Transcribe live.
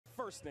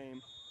first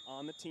name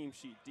on the team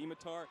sheet.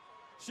 Dimitar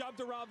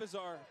Shabdarov is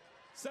our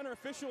center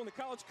official in the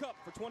College Cup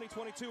for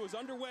 2022 is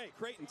underway.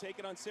 Creighton take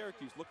it on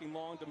Syracuse, looking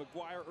long to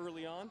McGuire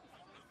early on,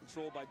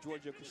 controlled by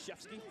Georgia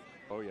Krzyzewski.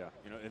 Oh yeah,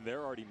 and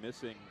they're already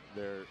missing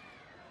their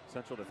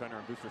central defender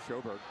and booster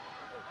Schoberg.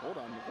 Hold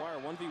on, McGuire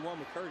 1v1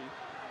 with Curdy.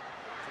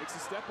 Takes a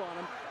step on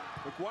him.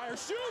 McGuire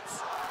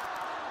shoots!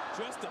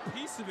 Just a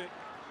piece of it.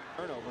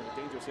 Turnover in a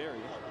dangerous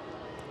area.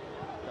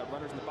 Got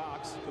runners in the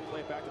box. Could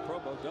play it back to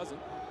Probo. Doesn't.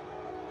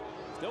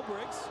 Still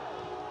Briggs.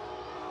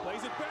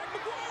 Plays it back.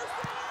 McGuire's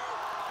there!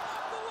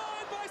 Off the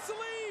line by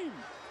Salim!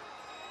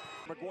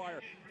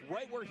 McGuire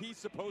right where he's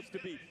supposed to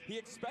be. He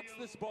expects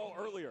this ball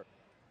earlier.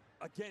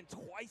 Again,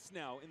 twice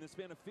now in the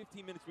span of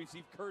 15 minutes, we've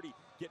seen Curdy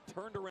get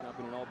turned around. I've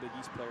been an all-Big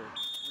East player 3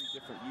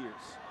 different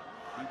years.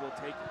 He will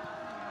take it.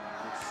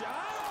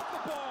 Shot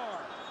off the bar!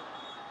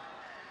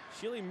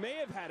 Sheely may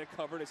have had it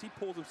covered as he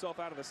pulls himself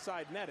out of the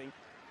side netting.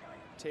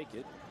 Take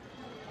it.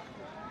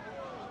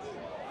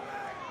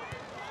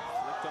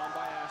 Flicked on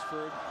by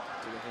Ashford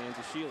to the hands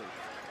of Sheely.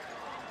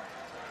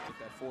 Get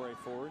that 4A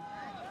forward.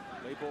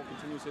 Laybolt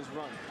continues his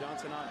run.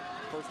 Johnson on it.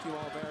 First team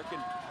All-American.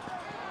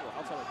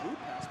 Outside a blue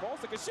pass. Falls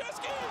to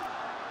Krzyzewski!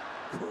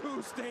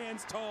 Cruz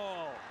stands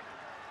tall.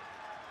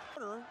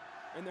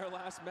 In their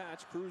last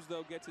match, Cruz,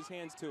 though, gets his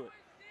hands to it.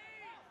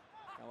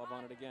 Kalev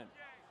on it again.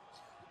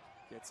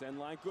 Gets end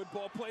line. Good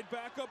ball played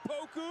back up.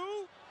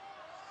 Poku.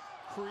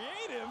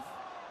 Creative.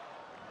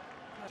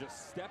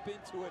 Just step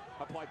into it,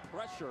 apply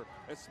pressure,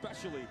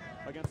 especially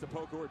against the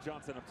Poku or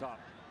Johnson up top.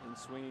 And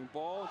swinging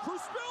ball.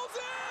 Cruz spills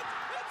it!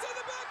 It's in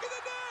the back of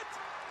the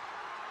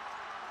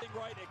net!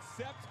 Right,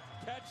 except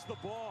catch the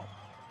ball.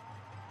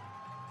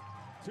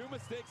 2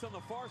 mistakes on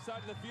the far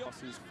side of the field.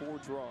 Sees 4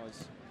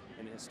 draws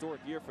in a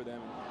historic year for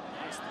them.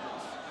 Nice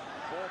throws.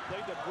 Ball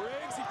played to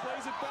Briggs. He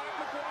plays it back.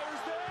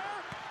 McGuire's there.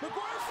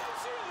 McGuire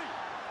saves Sheely.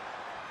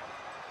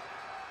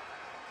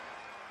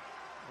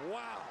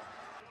 Wow.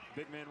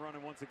 Big man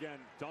running once again.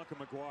 Duncan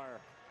McGuire.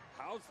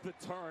 How's the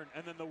turn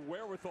and then the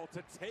wherewithal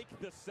to take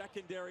the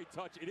secondary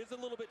touch? It is a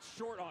little bit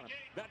short on him.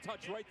 That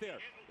touch right there.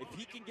 If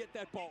he can get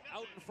that ball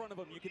out in front of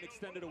him, you can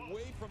extend it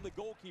away from the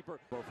goalkeeper.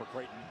 Go for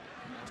Creighton.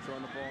 Master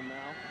on the ball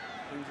now.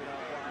 Cleans it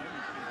out wide.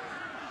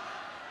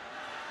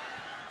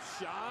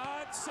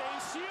 Shot.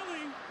 Saves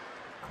Sheely.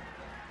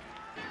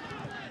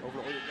 Over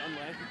to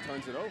Dunlap. He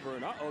turns it over.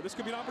 And uh-oh, this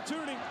could be an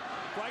opportunity.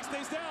 Flag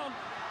stays down.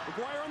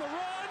 McGuire on the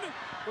run.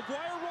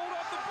 McGuire rolled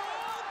off the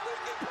ball.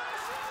 Leaking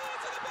past Sheely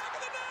into the back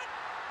of the net.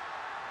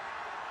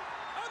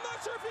 I'm not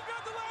sure if he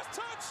got the last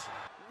touch.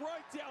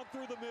 Right down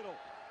through the middle.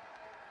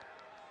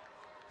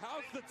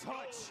 How's the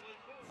touch?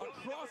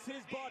 Across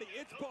his body.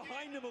 It's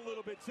behind him a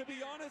little bit. To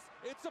be honest,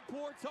 it's a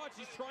poor touch.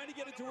 He's trying to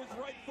get it to his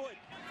right foot.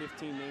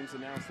 15 names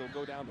announced. They'll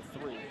go down to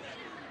 3.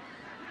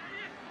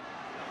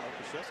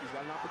 Krzyzewski's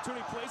got an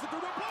opportunity. Plays it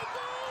through the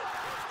Poku.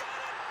 He's got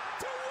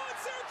it. 2-1.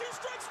 Syracuse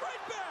strikes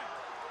right back.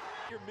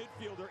 Your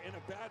midfielder in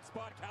a bad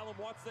spot. Callum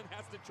Watson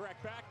has to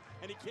track back,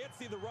 and he can't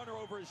see the runner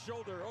over his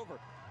shoulder.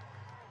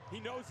 He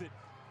knows it.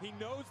 He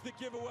knows the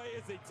giveaway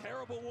is a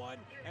terrible one,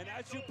 and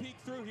as you peek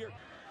through here,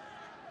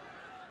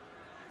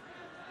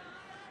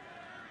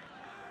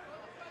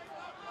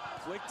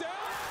 flick down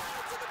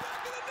to the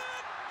back of the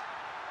net.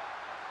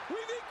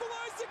 We've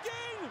equalized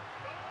again.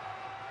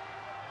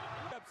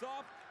 Steps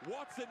off,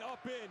 Watson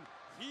up in,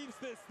 heaves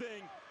this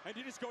thing, and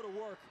you just go to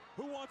work.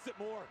 Who wants it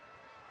more?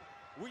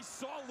 We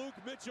saw Luke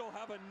Mitchell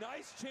have a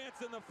nice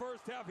chance in the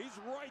first half. He's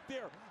right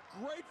there.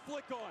 Great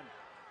flick on.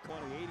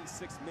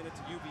 86 minutes,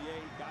 UVA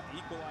got the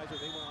equalizer.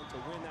 They went on to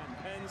win that in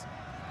pens.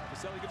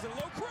 Caselli gives it a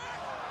low crack.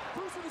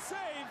 Cruz with a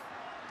save.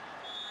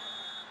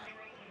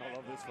 I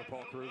love this for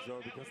Paul Cruz,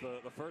 though, because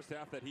the first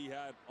half that he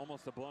had,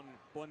 almost a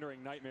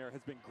blundering nightmare,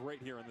 has been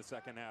great here in the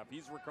second half.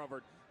 He's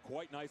recovered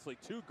quite nicely.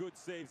 2 good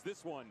saves.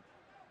 This one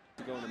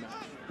to go in the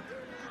match.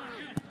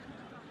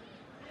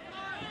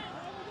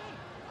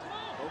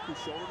 Poku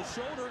shoulder to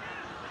shoulder.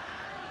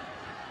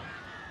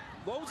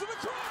 Loads in the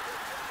cross.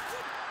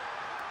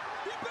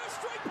 The best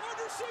strike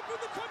partnership in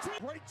the country.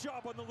 Great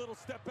job on the little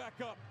step back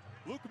up.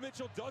 Luke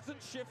Mitchell doesn't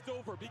shift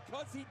over.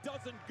 Because he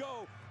doesn't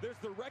go, there's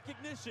the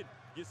recognition.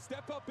 You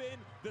step up in,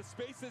 the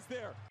space is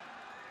there.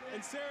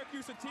 And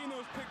Syracuse, a team that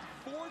was picked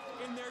 4th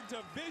in their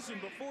division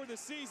before the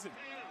season,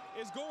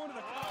 is going to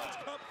the College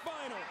Cup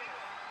final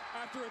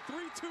after a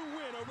 3-2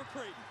 win over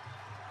Creighton.